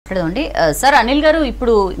మాట్లాడదామండి. సార్ అనిల్ గారు,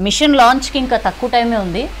 ఇప్పుడు మిషన్ లాంచ్కి ఇంకా తక్కువ టైమే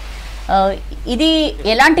ఉంది. ఇది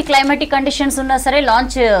ఎలాంటి క్లైమాటిక్ కండిషన్స్ ఉన్నా సరే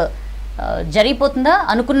లాంచ్ జరిగిపోతుందా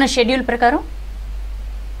అనుకున్న షెడ్యూల్ ప్రకారం?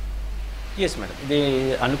 ఎస్ మేడం, ఇది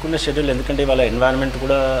అనుకున్న షెడ్యూల్, ఎందుకంటే వాళ్ళ ఎన్వైరన్మెంట్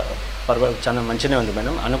కూడా చాలా మంచిగానే ఉంది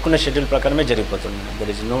మేడం. అనుకున్న షెడ్యూల్ ప్రకారమే జరిగిపోతుంది madam.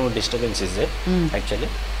 There is no disturbance is there. Actually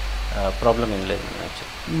problem ఏం లేదు మేడం.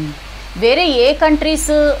 యాక్చువల్లీ వేరే ఏ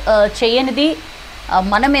కంట్రీస్ చేయనిది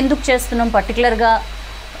మనం ఎందుకు చేస్తున్నాం పర్టికులర్గా?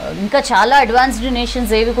 ఇంకా చాలా అడ్వాన్స్డ్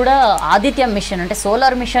నేషన్స్ ఏవి కూడా ఆదిత్య మిషన్ అంటే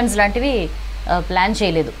సోలార్ మిషన్స్ లాంటివి ప్లాన్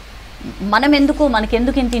చేయలేదు.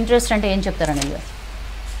 మనకెందుకు ఇంత ఇంట్రెస్ట్ అంటే ఏం చెప్తారు అనిల్ గారు?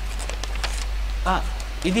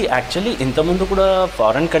 ఇది యాక్చువల్లీ ఇంతకుముందు కూడా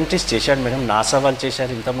ఫారెన్ కంట్రీస్ చేశారు మేడం. నాసా వాళ్ళు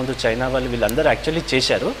చేశారు, ఇంతకుముందు చైనా వాళ్ళు, వీళ్ళందరూ యాక్చువల్లీ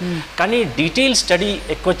చేశారు. కానీ డీటెయిల్ స్టడీ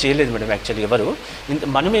ఎక్కువ చేయలేదు మేడం. యాక్చువల్లీ ఎవరు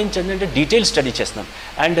మనం ఏం చేయాలంటే డీటెయిల్ స్టడీ చేస్తున్నాం.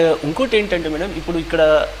 అండ్ ఇంకోటి ఏంటంటే మేడం, ఇప్పుడు ఇక్కడ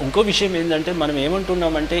ఇంకో విషయం ఏంటంటే మనం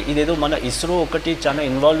ఏమంటున్నామంటే ఇదేదో మన ఇస్రో ఒకటి చాలా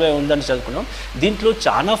ఇన్వాల్వ్ అయి ఉందని చదువుకున్నాం. దీంట్లో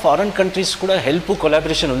చాలా ఫారెన్ కంట్రీస్ కూడా హెల్ప్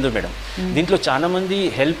కొలాబరేషన్ ఉంది మేడం. దీంట్లో చాలా మంది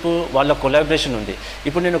హెల్ప్ వాళ్ళ కొలాబరేషన్ ఉంది.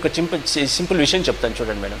 ఇప్పుడు నేను ఒక సింపుల్ విషయం చెప్తాను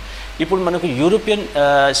చూడండి మేడం. ఇప్పుడు మనకు యూరోపియన్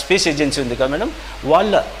స్పేస్ ఏజెన్సీ ఉంది కదా మేడం,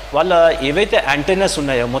 వాళ్ళ ఏవైతే యాంటెనాస్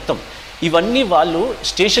ఉన్నాయో మొత్తం ఇవన్నీ వాళ్ళు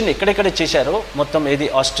స్టేషన్ ఎక్కడెక్కడ చేశారో మొత్తం, ఏది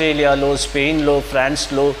ఆస్ట్రేలియాలో, స్పెయిన్లో,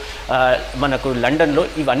 ఫ్రాన్స్లో, మనకు లండన్లో,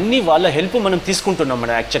 ఇవన్నీ వాళ్ళ హెల్ప్ మనం తీసుకుంటున్నాం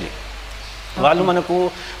మనం. యాక్చువల్లీ వాళ్ళు మనకు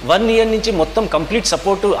 1 year నుంచి మొత్తం complete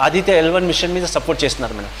support Aditya L1 machine మీద సపోర్ట్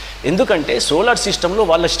చేస్తున్నారు మేడం. ఎందుకంటే సోలార్ సిస్టంలో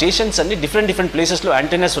వాళ్ళ స్టేషన్స్ అన్ని డిఫరెంట్ ప్లేసెస్లో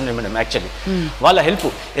యాంటెనాస్ ఉన్నాయి మేడం. యాక్చువల్లీ వాళ్ళ హెల్ప్,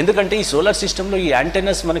 ఎందుకంటే ఈ సోలార్ సిస్టంలో ఈ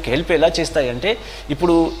యాంటెనాస్ మనకి హెల్ప్ ఎలా చేస్తాయంటే,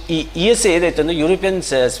 ఇప్పుడు ఈ ESA ఏదైతుందో యూరోపియన్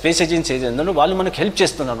స్పేస్ ఏజెన్సీ ఏదైతుందో వాళ్ళు మనకు హెల్ప్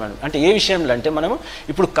చేస్తున్నారు మేడం. అంటే ఏ విషయంలో అంటే మనము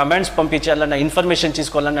ఇప్పుడు కమాండ్స్ పంపించాలన్నా, ఇన్ఫర్మేషన్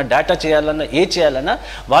తీసుకోవాలన్నా, డేటా చేయాలన్నా, చేయాలన్నా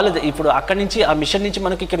వాళ్ళది ఇప్పుడు అక్కడి నుంచి ఆ మిషన్ నుంచి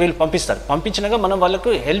మనకి ఇక్కడ వీళ్ళు పంపిస్తారు. పంపించినాక మనం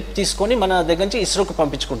వాళ్ళకు హెల్ప్ తీసుకొని మన దగ్గర నుంచి ఇస్రోకి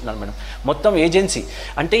పంపించుకుంటున్నారు మేడం. మొత్తం ఏజెన్సీ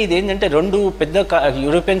అంటే ఇది ఏంటంటే 2 పెద్ద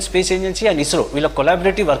European space agency and ISRO వీళ్ళ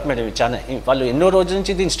కొలాబరేటివ్ వర్క్ మేడం. చాలా వాళ్ళు ఎన్నో రోజుల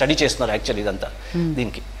నుంచి దీన్ని స్టడీ చేస్తున్నారు యాక్చువల్లీ ఇదంతా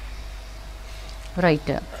దీనికి.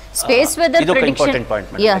 రైట్, స్పేస్ వెదర్ ఇది ఒక ఇంపార్టెంట్ పాయింట్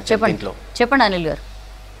మేడం. చెప్పండి అనిల్ గారు.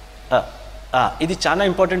 ఇది చాలా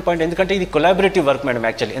ఇంపార్టెంట్ పాయింట్, ఎందుకంటే ఇది కొలాబరేటివ్ వర్క్ మేడం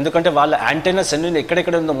యాక్చువల్లీ. ఎందుకంటే వాళ్ళ యాంటెనాస్ అన్ని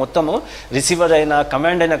ఎక్కడెక్కడ ఉందో మొత్తము రిసీవర్ అయినా,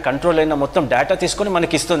 కమాండ్ అయినా, కంట్రోల్ అయినా మొత్తం డేటా తీసుకొని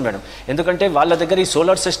మనకి ఇస్తుంది మేడం. ఎందుకంటే వాళ్ళ దగ్గర ఈ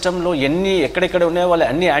సోలార్ సిస్టంలో ఎక్కడెక్కడ ఉన్నాయో వాళ్ళ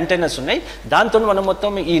అన్ని యాంటెనాస్ ఉన్నాయి. దాంతో మనం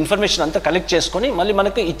మొత్తం ఈ ఇన్ఫర్మేషన్ అంతా కలెక్ట్ చేసుకొని మళ్ళీ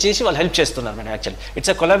మనకు ఇచ్చేసి వాళ్ళు హెల్ప్ చేస్తున్నారు madam. Actually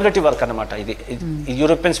it's a collaborative work అనమాట. ఇది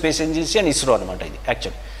European space agency and ISRO అనమాట ఇది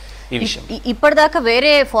యాక్చువల్లీ. ఇప్పటిదాకా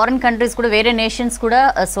వేరే ఫారిన్ కంట్రీస్ కూడా, వేరే నేషన్స్ కూడా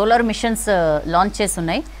సోలార్ మిషన్స్ లాంచ్ చేసి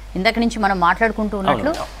ఉన్నాయి. ఇందాక నుంచి మనం మాట్లాడుకుంటూ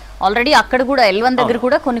ఉన్నట్లు ఆల్రెడీ అక్కడ కూడా L1 దగ్గర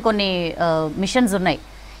కూడా కొన్ని మిషన్స్ ఉన్నాయి.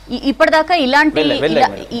 ఇప్పటిదాకా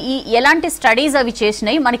ఎలాంటి స్టడీస్ అవి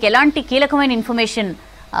చేసినాయి, మనకి ఎలాంటి కీలకమైన ఇన్ఫర్మేషన్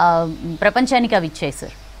ప్రపంచానికి అవి ఇచ్చాయి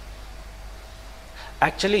సార్?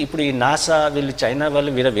 యాక్చువల్లీ ఇప్పుడు ఈ నాసా వీళ్ళు, చైనా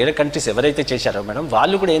వాళ్ళు, వేరే కంట్రీస్ ఎవరైతే చేశారో మేడం,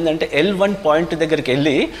 వాళ్ళు కూడా ఏంటంటే L1 పాయింట్ దగ్గరికి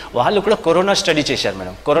వెళ్ళి వాళ్ళు కూడా కరోనా స్టడీ చేశారు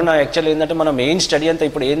మేడం. కరోనా యాక్చువల్లీ ఏంటంటే మన మెయిన్ స్టడీ అంతా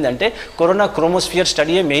ఇప్పుడు ఏంటంటే కరోనా క్రోమోస్ఫియర్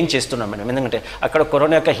స్టడీయే మెయిన్ చేస్తున్నాం మేడం. ఎందుకంటే అక్కడ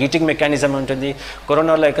కరోనా యొక్క హీటింగ్ మెకానిజం ఉంటుంది,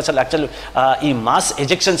 కరోనాలో యొక్క అసలు యాక్చువల్ ఈ మాస్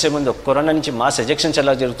ఎజెక్షన్స్ ఏముందో, కరోనా నుంచి మాస్ ఎజెక్షన్స్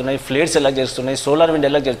ఎలా జరుగుతున్నాయి, ఫ్లేర్స్ ఎలా జరుగుతున్నాయి, సోలార్ విండ్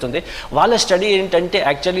ఎలా జరుగుతుంది, వాళ్ళ స్టడీ ఏంటంటే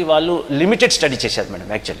యాక్చువల్లీ వాళ్ళు లిమిటెడ్ స్టడీ చేశారు మేడం.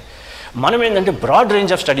 యాక్చువల్లీ మనం ఏంటంటే బ్రాడ్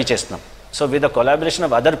రేంజ్ ఆఫ్ స్టడీ చేస్తున్నాం. So with the collaboration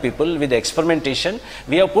of other people, with the experimentation,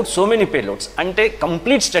 we have put so many payloads. అంటే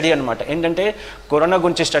కంప్లీట్ స్టడీ అనమాట. ఏంటంటే కరోనా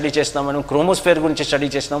గురించి స్టడీ చేస్తాం మనం, క్రోమోస్ఫియర్ గురించి స్టడీ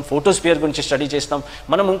చేస్తాం, ఫోటోస్ఫియర్ గురించి స్టడీ చేస్తాం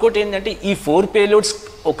మనం. ఇంకోటి ఏంటంటే ఈ 4 పేలోడ్స్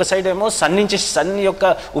ఒక సైడ్ ఏమో సన్ యొక్క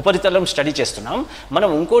ఉపరితలం స్టడీ చేస్తున్నాం మనం.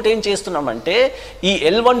 ఇంకోటి ఏం చేస్తున్నామంటే ఈ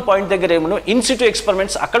L1 పాయింట్ దగ్గర ఏమో ఇన్సిట్యూ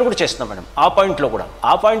ఎక్స్పెరిమెంట్స్ అక్కడ కూడా చేస్తున్నాం మేడం.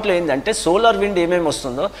 ఆ పాయింట్లో ఏంటంటే సోలార్ విండ్ ఏమేమి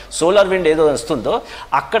వస్తుందో, సోలార్ విండ్ ఏదో వస్తుందో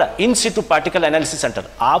అక్కడ ఇన్సిట్యూ పార్టికల్ అనాలిసిస్ అంటారు.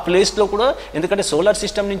 ఆ ప్లేస్లో కూడా, ఎందుకంటే సోలార్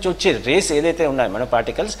సిస్టమ్ నుంచి వచ్చే రేస్ ఏదైతే ఉన్నాయో మన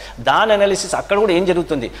పార్టికల్స్, దాని అనాలిసిస్ అక్కడ కూడా ఏం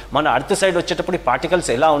జరుగుతుంది, మన అర్త్ సైడ్ వచ్చేటప్పుడు ఈ పార్టికల్స్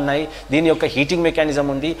ఎలా ఉన్నాయి, దీని యొక్క హీటింగ్ మెకానిజం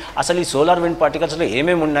ఉంది, అసలు ఈ సోలార్ విండ్ పార్టికల్స్లో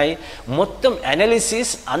ఏమేమి ఉన్నాయి, మొత్తం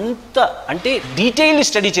అనాలిసిస్ అంతా అంటే డీటెయిల్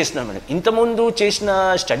స్టడీ చేస్తున్నాం మేడం. ఇంతకుముందు చేసిన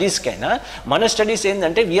స్టడీస్కైనా మన స్టడీస్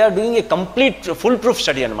ఏంటంటే we are doing a complete full proof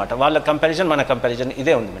study అనమాట. వాళ్ళ కంపారిజన్ మన కంపారిజన్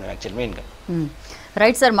ఇదే ఉంది మేడం యాక్చువల్ మెయిన్గా.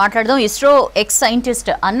 రైట్ సార్, మాట్లాడదాం. ISRO X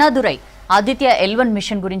scientist Annadurai Aditya L1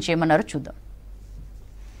 machine గురించి ఏమన్నారో చూద్దాం.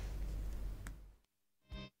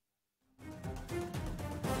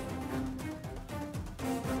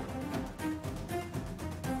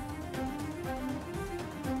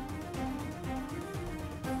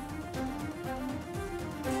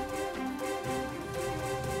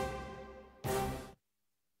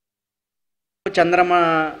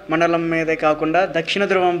 చంద్రమండలం మీదే కాకుండా దక్షిణ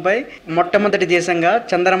ధ్రువంపై మొట్టమొదటి దేశంగా,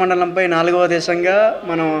 చంద్రమండలంపై 4వ దేశంగా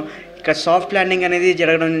మనం ఇక్కడ సాఫ్ట్ ల్యాండింగ్ అనేది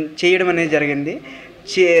చేయడం అనేది జరిగింది.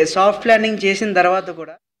 సాఫ్ట్ ల్యాండింగ్ చేసిన తర్వాత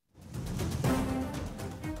కూడా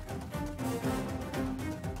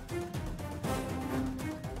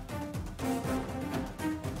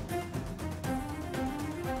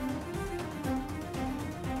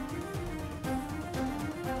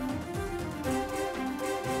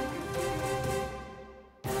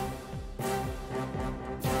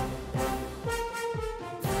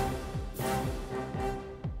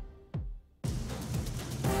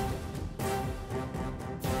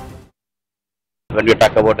When we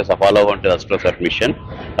talk about as a follow-on to the AstroSat mission,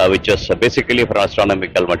 which is basically for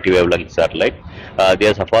astronomical multi-wavelength satellite,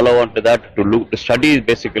 there's a follow-on to that to study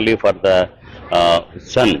basically for the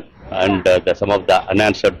sun and some of the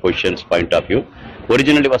unanswered questions point of view.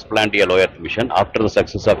 Originally was planned a low Earth mission. After the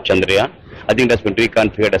success of Chandrayaan, I think that's been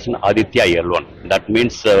reconfigured as an Aditya L1. That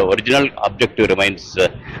means original objective remains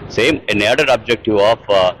same. An added objective of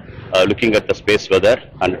looking at the space weather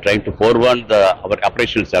and trying to forewarn our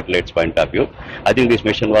operational satellites point of view. I think this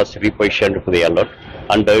mission was repositioned for the L1,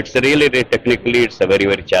 and it's really technically it's a very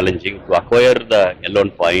challenging to acquire the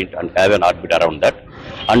L1 point and have an orbit around that,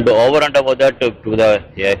 and over and above that to the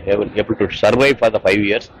able to survive for the 5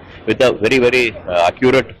 years with a very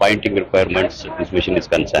accurate pointing requirements. This mission is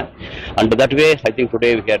concerned, and that way I think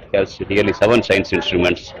today we have nearly 7 science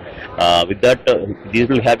instruments. With that, these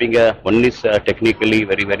will having one is technically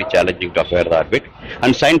very challenging to acquire the orbit,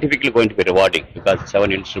 and scientifically going to be rewarding because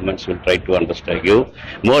 7 instruments will try to understand, give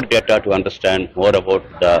more data to understand more about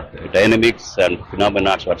the dynamics and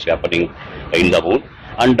phenomena what's happening in the moon.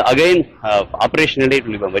 And again, operationally it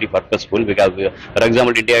will be very purposeful because, for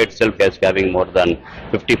example, India itself is having more than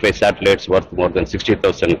 55 satellites worth more than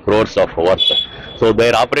 60,000 crores of worth. So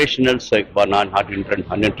their operationals were not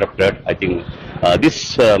uninterrupted. I think this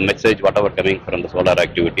message, whatever coming from the solar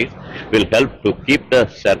activities, will help to keep the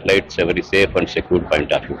satellites a very safe and secure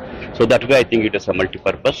point of view. So that way, I think it is a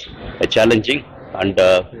multi-purpose, challenging, and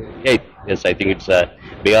yes, I think it's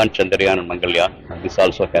beyond Chandrayaan and Mangalyaan. This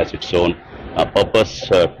also has its own purpose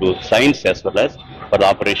to science as well as for the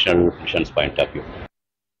operational missions point of view.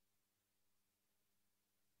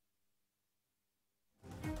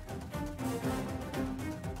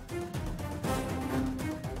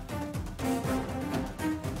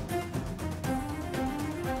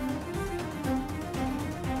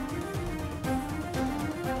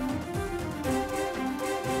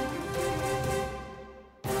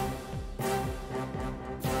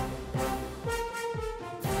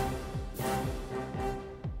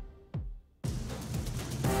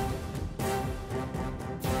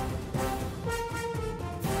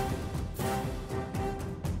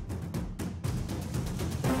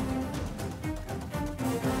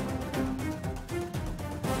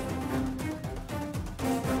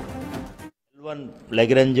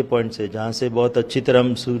 Lagrange point से जहाँ से बहुत अच्छी तरह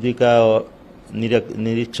हम सूर्य का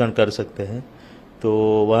निरीक्षण कर सकते हैं, तो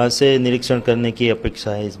वहाँ से निरीक्षण करने की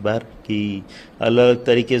अपेक्षा है इस बार कि अलग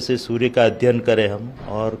तरीके से सूर्य का अध्ययन करें हम,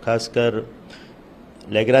 और ख़ासकर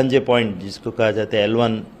लैग्रेंज पॉइंट जिसको कहा जाता है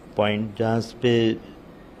L1 पॉइंट, जहाँ पे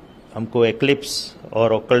हमको एक्लिप्स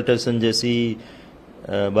और ऑकल्टेशन जैसी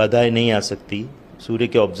बाधाएं नहीं आ सकती सूर्य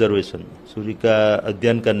के ऑब्जर्वेशन, सूर्य का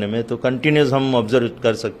अध्ययन करने में, तो कंटिन्यूस हम ऑब्जर्व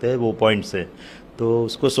कर सकते हैं वो पॉइंट से। तो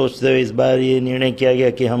उसको सोचते हुए इस बार ये निर्णय किया गया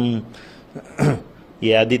कि हम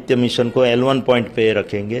ये आदित्य मिशन को L1 पॉइंट पे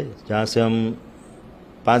रखेंगे, जहाँ से हम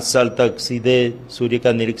 5 साल तक सीधे सूर्य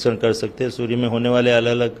का निरीक्षण कर सकते हैं। सूर्य में होने वाले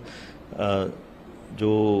अलग अलग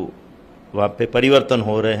जो वहाँ पे परिवर्तन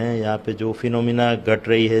हो रहे हैं, यहाँ पे जो फिनोमिना घट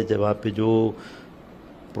रही है, जब वहाँ पे जो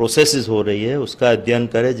प्रोसेसेस हो रही है उसका अध्ययन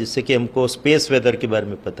करें, जिससे कि हमको स्पेस वेदर के बारे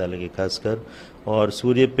में पता लगे खासकर, और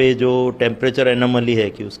सूर्य पे जो टेम्परेचर एनोमली है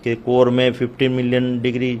कि उसके कोर में 15 मिलियन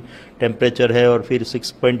डिग्री टेम्परेचर है और फिर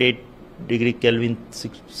 6.8 डिग्री केल्विन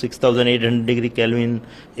 6800 डिग्री केल्विन,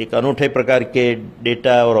 एक अनूठे प्रकार के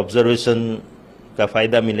डेटा और ऑब्जर्वेशन का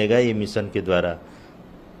फ़ायदा मिलेगा ये मिशन के द्वारा।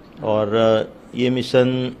 और ये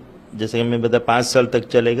मिशन जैसे कि मैं बताया 5 साल तक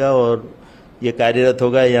चलेगा और ये कार्यरत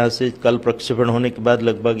होगा। यहाँ से कल प्रक्षेपण होने के बाद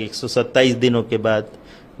लगभग 127 दिनों के बाद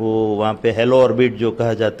वो वहाँ पे हेलो ऑर्बिट जो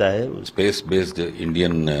कहा जाता है, स्पेस बेस्ड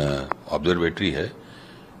इंडियन ऑब्जर्वेटरी है।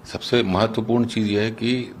 सबसे महत्वपूर्ण चीज़ यह है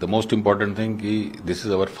कि द मोस्ट इम्पॉर्टेंट थिंग कि this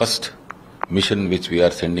is our first mission which we are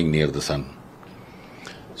sending near the सन।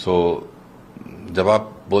 सो जब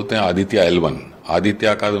आप बोलते हैं आदित्य L1,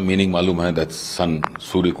 आदित्य का तो मीनिंग मालूम है, दैट्स सन,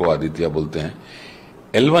 सूर्य को आदित्य बोलते हैं।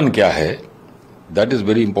 L1 क्या है, that is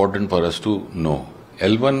very important for us to know.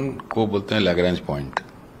 L1 को बोलते हैं लैग्रेंज पॉइंट।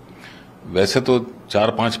 वैसे तो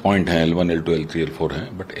 4-5 पॉइंट हैं, L1, L2, L3, L4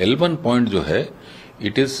 हैं, बट L1 पॉइंट जो है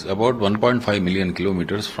it is about 1.5 million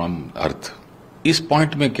kilometres from अर्थ। इस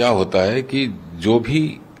पॉइंट में क्या होता है कि जो भी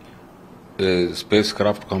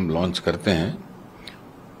स्पेसक्राफ्ट को हम लॉन्च करते हैं,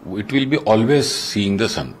 it will be always seeing the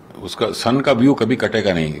सन. उसका सन का व्यू कभी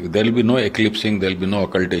कटेगा नहीं. There will be no eclipsing, there will be no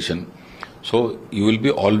अकल्टेशन. So you will be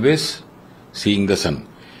always seeing the सन.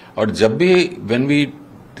 और जब भी when we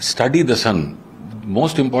study the sun,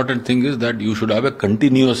 most important thing is that you should have a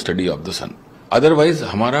continuous study of the sun. Otherwise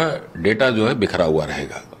हमारा data जो है बिखरा हुआ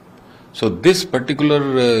रहेगा. So this particular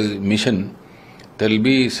mission, there will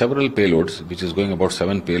be several payloads, which is going, about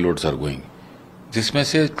 7 payloads are going, जिसमें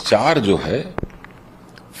से 4 जो है,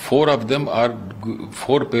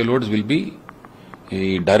 4 payloads will be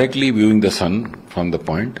directly viewing the sun from the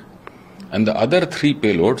point, and the other 3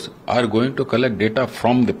 payloads are going to collect data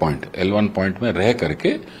from the point. L1 point में रह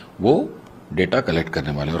करके वो data collect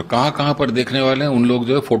करने वाले हैं. और कहाँ कहाँ पर देखने वाले हैं, उन लोग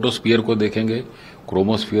जो है फोटोस्फीयर को देखेंगे,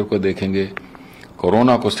 क्रोमोस्फीयर को देखेंगे,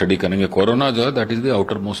 कोरोना को स्टडी करेंगे. कोरोना जो है that is the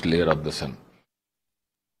outer most layer of the sun.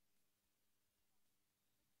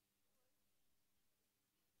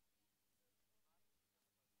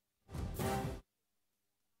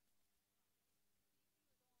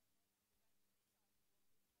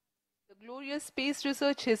 Glorious space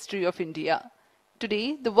research history of India. Today,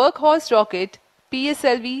 the workhorse rocket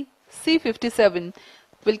PSLV C-57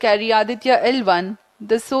 will carry Aditya L1,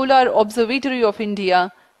 the solar observatory of India,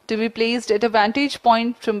 to be placed at a vantage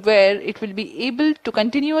point from where it will be able to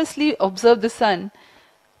continuously observe the sun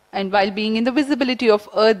and while being in the visibility of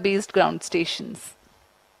Earth-based ground stations.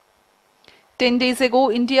 10 days ago,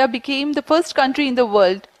 India became the first country in the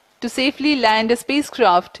world to safely land a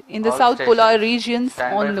spacecraft in the South Polar regions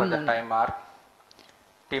on the moon.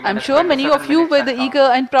 I'm sure many of you were the eager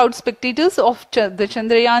and proud spectators of the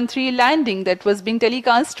Chandrayaan-3 landing that was being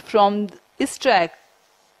telecast from ISTRAC,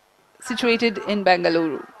 situated in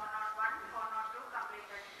Bengaluru.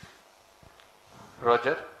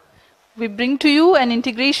 Roger. We bring to you an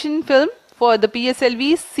integration film for the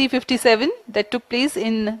PSLV C-57 that took place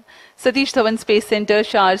in Satish Dhawan Space Center,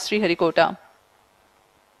 Shar, Sriharikota.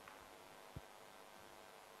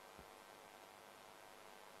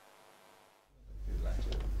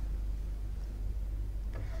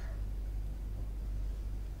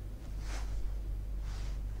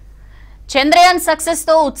 Chandrayaan success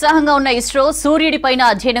తో ఉత్సాహంగా ఉన్న ఇస్రో సూర్యుడిపైన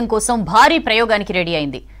అధ్యయనం కోసం భారీ ప్రయోగానికి ready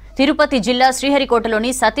అయింది. తిరుపతి జిల్లా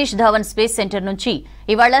శ్రీహరికోటలోని Satish Dhawan space centre నుంచి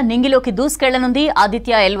ఇవాళ నింగిలోకి దూసుకెళ్లనుంది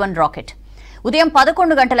ఆదిత్య L1 రాకెట్. ఉదయం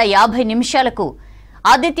 11:50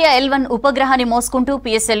 ఆదిత్య L1 ఉపగ్రహాన్ని మోసుకుంటూ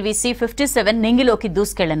PSLV C-57 నింగిలోకి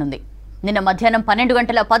దూసుకెళ్లనుంది. నిన్న మధ్యాహ్నం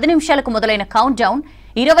 12:10 మొదలైన కౌంట్ డౌన్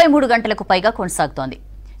 23 గంటలకు పైగా కొనసాగుతోంది.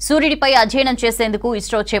 సూర్యుడిపై అధ్యయనం చేసేందుకు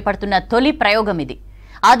ఇస్రో చేపడుతున్న తొలి ప్రయోగం ఇది.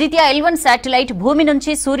 ఆదిత్య L1 శాటిలైట్ భూమి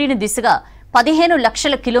నుంచి సూర్యుని దిశగా 15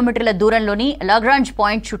 లక్షల కిలోమీటర్ల దూరంలోని లాగ్రాంజ్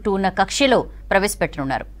పాయింట్ చుట్టూ ఉన్న కక్షలో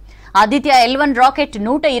ప్రవేశపెట్టనున్నారు. ఆదిత్య L1 రాకెట్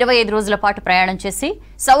 125 రోజుల పాటు ప్రయాణం చేసి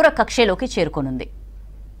సౌర కక్షలోకి చేరుకోనుంది.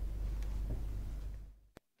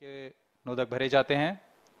 नोदक भरे जाते हैं,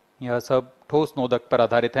 यह सब ठोस नोदक पर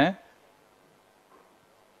आधारित हैं.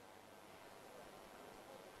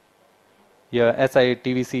 यह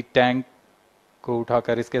SI-TVC टैंक को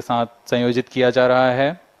उठाकर इसके साथ संयोजित किया जा रहा है.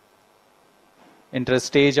 इंटर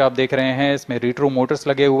स्टेज आप देख रहे हैं, इसमें रिट्रो मोटर्स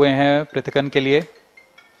लगे हुए हैं पृथक्करण के लिए.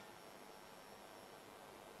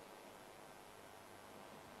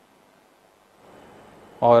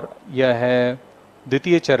 और यह है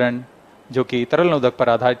द्वितीय चरण, जो कि तरल नोदक पर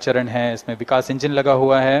आधारित चरण है. इसमें विकास इंजन लगा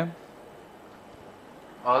हुआ है.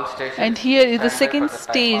 And here is the second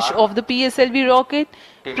stage of the PSLV rocket,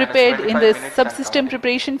 prepared in the subsystem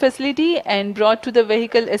preparation facility and brought to the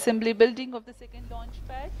vehicle assembly building of the second launch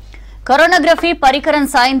pad. Coronagraphy పరికరం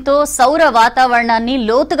సాయంతో సౌర వాతావరణాన్ని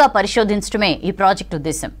లోతుగా పరిశోధించడమే ఈ ప్రాజెక్టు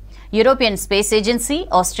ఉద్దేశం. యూరోపియన్ స్పేస్ ఏజెన్సీ,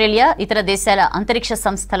 ఆస్ట్రేలియా, ఇతర దేశాల అంతరిక్ష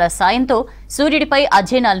సంస్థల సాయంతో సూర్యుడిపై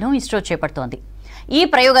అధ్యయనాలను ఇస్రో చేపడుతోంది. ఈ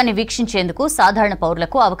ప్రయోగాన్ని వీక్షించేందుకు సాధారణ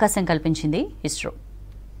పౌరులకు అవకాశం కల్పించింది ISRO.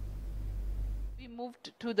 We moved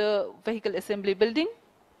to the vehicle assembly building.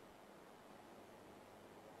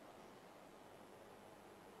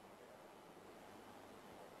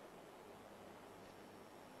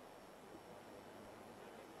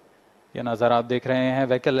 यह नज़ारा आप देख रहे हैं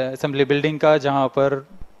व्हीकल असेंबली बिल्डिंग का, जहां पर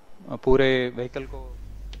पूरे व्हीकल को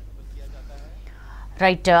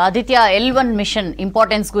right. Aditya L1 machine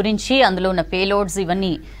importance గురించి, అందులో ఉన్న పేలోడ్స్,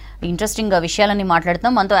 ఇవన్నీ ఇంట్రెస్టింగ్ విషయాలన్నీ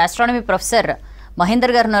మాట్లాడుతాం. మనతో ఆస్ట్రానమీ ప్రొఫెసర్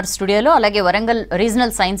మహేందర్ గారు ఉన్నారు స్టూడియోలో. అలాగే వరంగల్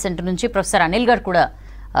రీజనల్ సైన్స్ సెంటర్ నుంచి ప్రొఫెసర్ అనిల్ గారు కూడా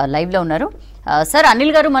లైవ్లో ఉన్నారు. సార్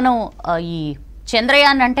అనిల్ గారు, మనం ఈ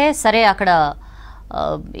చంద్రయాన్ అంటే సరే, అక్కడ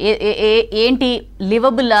ఏంటి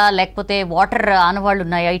లివబుల్లా లేకపోతే వాటర్ ఆనవాళ్ళు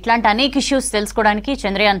ఉన్నాయా, ఇట్లాంటి అనేక ఇష్యూస్ తెలుసుకోవడానికి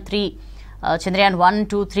చంద్రయాన్ 1,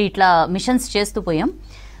 2, 3 ఇట్లా మిషన్స్ చేస్తూ పోయాం.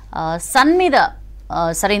 సన్ మీద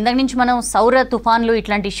సరే ఇందాక నుంచి మనం సౌర తుఫాన్లు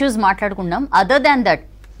ఇట్లాంటి ఇష్యూస్ మాట్లాడుకున్నాం. అదర్ దాన్ దట్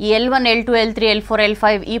ఈ L1, L2, L3, L4,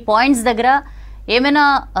 L5 ఈ పాయింట్స్ దగ్గర ఏమైనా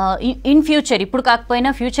ఇన్ ఫ్యూచర్, ఇప్పుడు కాకపోయినా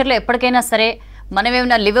ఫ్యూచర్లో ఎప్పటికైనా సరే మనం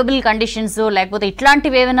ఏమైనా లివబుల్ కండిషన్స్ లేకపోతే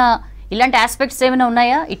ఇట్లాంటివి ఏమైనా ఇలాంటి ఆస్పెక్ట్స్ ఏమైనా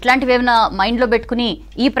ఉన్నాయా? ఇట్లాంటివి ఏమైనా మైండ్లో పెట్టుకుని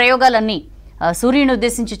ఈ ప్రయోగాలన్నీ సూర్యుని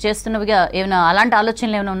ఉద్దేశించి చేస్తున్నవిగా ఏమైనా అలాంటి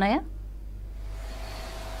ఆలోచనలు ఏమైనా ఉన్నాయా?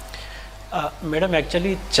 మేడం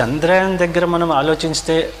యాక్చువల్లీ చంద్రయాన్ దగ్గర మనం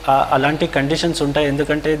ఆలోచిస్తే అలాంటి కండిషన్స్ ఉంటాయి.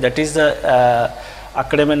 ఎందుకంటే దట్ ఈస్ ద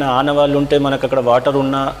అక్కడ ఏమైనా ఆనవాళ్ళు ఉంటే మనకు అక్కడ వాటర్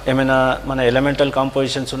ఉన్నా ఏమైనా మన ఎలిమెంటల్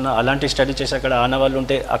కాంపోజిషన్స్ ఉన్నా అలాంటి స్టడీ చేసి అక్కడ ఆనవాళ్ళు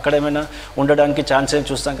ఉంటే అక్కడ ఏమైనా ఉండడానికి ఛాన్స్ ఏం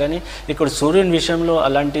చూస్తాం. కానీ ఇక్కడ సూర్యుని విషయంలో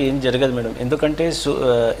అలాంటి ఏం జరగదు మేడం. ఎందుకంటే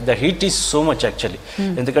the heat is so much actually.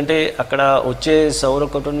 ఎందుకంటే అక్కడ వచ్చే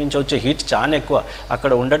సౌరకోటం నుంచి వచ్చే హీట్ చాలా ఎక్కువ.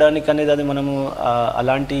 అక్కడ ఉండడానికి అనేది అది మనము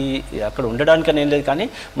అలాంటి అక్కడ ఉండడానికి అని ఏం లేదు. కానీ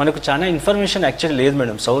మనకు చాలా ఇన్ఫర్మేషన్ యాక్చువల్లీ లేదు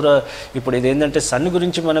మేడం. ఇప్పుడు ఇదేంటంటే సన్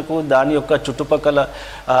గురించి మనకు దాని యొక్క చుట్టుపక్కల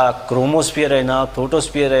క్రోమోస్ఫియర్ అయినా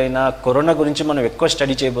ఫోటోస్పియర్ అయినా కరోనా గురించి మనం ఎక్కువ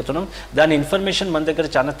స్టడీ చేయబోతున్నాం. దాని ఇన్ఫర్మేషన్ మన దగ్గర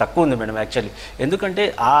చాలా తక్కువ ఉంది మేడం యాక్చువల్లీ. ఎందుకంటే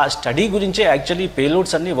ఆ స్టడీ గురించే యాక్చువల్లీ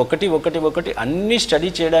పేలోడ్స్ అన్నీ ఒకటి అన్ని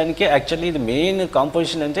స్టడీ చేయడానికే యాక్చువల్లీ ఇది మెయిన్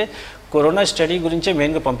కాంపోజిషన్ అంటే కరోనా స్టడీ గురించే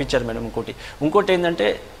మెయిన్గా పంపించారు మేడం. ఇంకోటి ఏంటంటే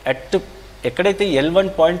ఎక్కడైతే L1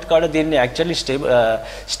 పాయింట్ కాడ దీన్ని యాక్చువల్లీ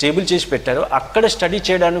స్టేబుల్ చేసి పెట్టారో అక్కడ స్టడీ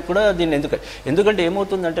చేయడానికి కూడా దీన్ని ఎందుకంటే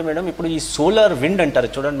ఏమవుతుందంటే మేడం ఇప్పుడు ఈ సోలార్ విండ్ అంటారు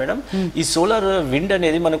చూడండి మేడం. ఈ సోలార్ విండ్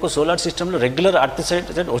అనేది మనకు సోలార్ సిస్టంలో రెగ్యులర్ అర్త్ సైడ్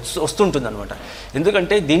వస్తుంటుంది అనమాట.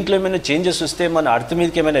 ఎందుకంటే దీంట్లో ఏమైనా చేంజెస్ వస్తే మన అర్త్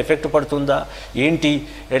మీదకి ఏమైనా ఎఫెక్ట్ పడుతుందా ఏంటి,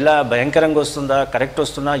 ఎలా భయంకరంగా వస్తుందా, కరెక్ట్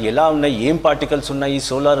వస్తుందా, ఎలా ఉన్నాయి, ఏం పార్టికల్స్ ఉన్నాయి, ఈ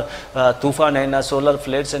సోలార్ తుఫాన్ అయినా సోలార్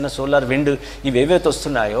ఫ్లేట్స్ అయినా సోలార్ విండ్ ఇవేవైతే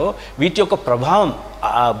వస్తున్నాయో వీటి యొక్క ప్రభావం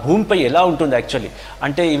ఆ భూమిపై ఎలా ఉంటుంది యాక్చువల్లీ.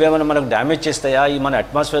 అంటే ఇవేమైనా మనకు డ్యామేజ్ చేస్తాయా, ఈ మన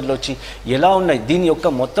అట్మాస్ఫియర్లో వచ్చి ఎలా ఉన్నాయి, దీని యొక్క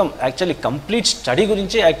మొత్తం యాక్చువల్లీ కంప్లీట్ స్టడీ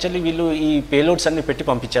గురించి యాక్చువల్లీ వీళ్ళు ఈ పేలోడ్స్ అన్ని పెట్టి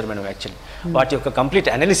పంపించారు మేడం. యాక్చువల్లీ వాటి యొక్క కంప్లీట్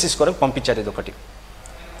అనాలిసిస్ కొరకు పంపించారు. ఇది ఒకటి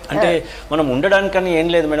అంటే మనం ఉండడానికని ఏం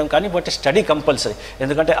లేదు మేడం. కానీ బట్ స్టడీ కంపల్సరీ.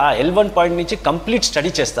 ఎందుకంటే ఆ L1 పాయింట్ నుంచి కంప్లీట్ స్టడీ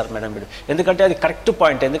చేస్తారు మేడం మీరు. ఎందుకంటే అది కరెక్ట్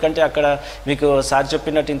పాయింట్. ఎందుకంటే అక్కడ మీకు సార్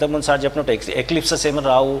చెప్పినట్టు ఇంతకుముందు సార్ చెప్పినట్టు ఎక్లిప్సెస్ ఏం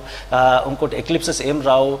రావు, ఇంకోటి ఎక్లిప్సెస్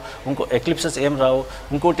ఏం రావు.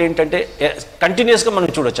 ఇంకోటి ఏంటంటే కంటిన్యూస్గా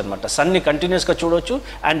మనం చూడొచ్చు అనమాట. సన్ని కంటిన్యూస్గా చూడొచ్చు.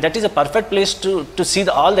 And that is a perfect place to see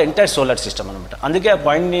all the entire solar system అనమాట. అందుకే ఆ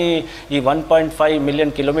పాయింట్ని ఈ 1.5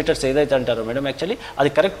 మిలియన్ కిలోమీటర్స్ ఏదైతే అంటారో మేడం యాక్చువల్లీ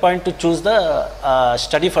అది correct point to choose the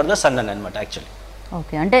study for the sun అనమాట యాక్చువల్లీ.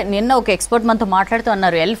 ఓకే, అంటే నిన్న ఒక ఎక్స్పర్ట్ మనతో మాట్లాడుతూ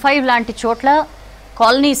అన్నారు L5 లాంటి చోట్ల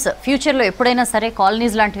కాలనీస్ ఫ్యూచర్లో ఎప్పుడైనా సరే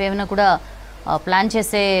కాలనీస్ లాంటివి ఏమైనా కూడా ప్లాన్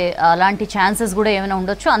చేసే అలాంటి ఛాన్సెస్ కూడా ఏమైనా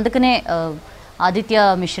ఉండొచ్చు. అందుకనే ఆదిత్య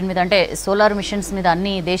మిషన్ మీద అంటే సోలార్ మిషన్స్ మీద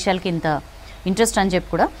అన్ని దేశాలకి ఇంత ఇంట్రెస్ట్ అని చెప్పి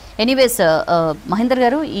కూడా. ఎనీవేస్ మహేందర్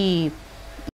గారు, ఈ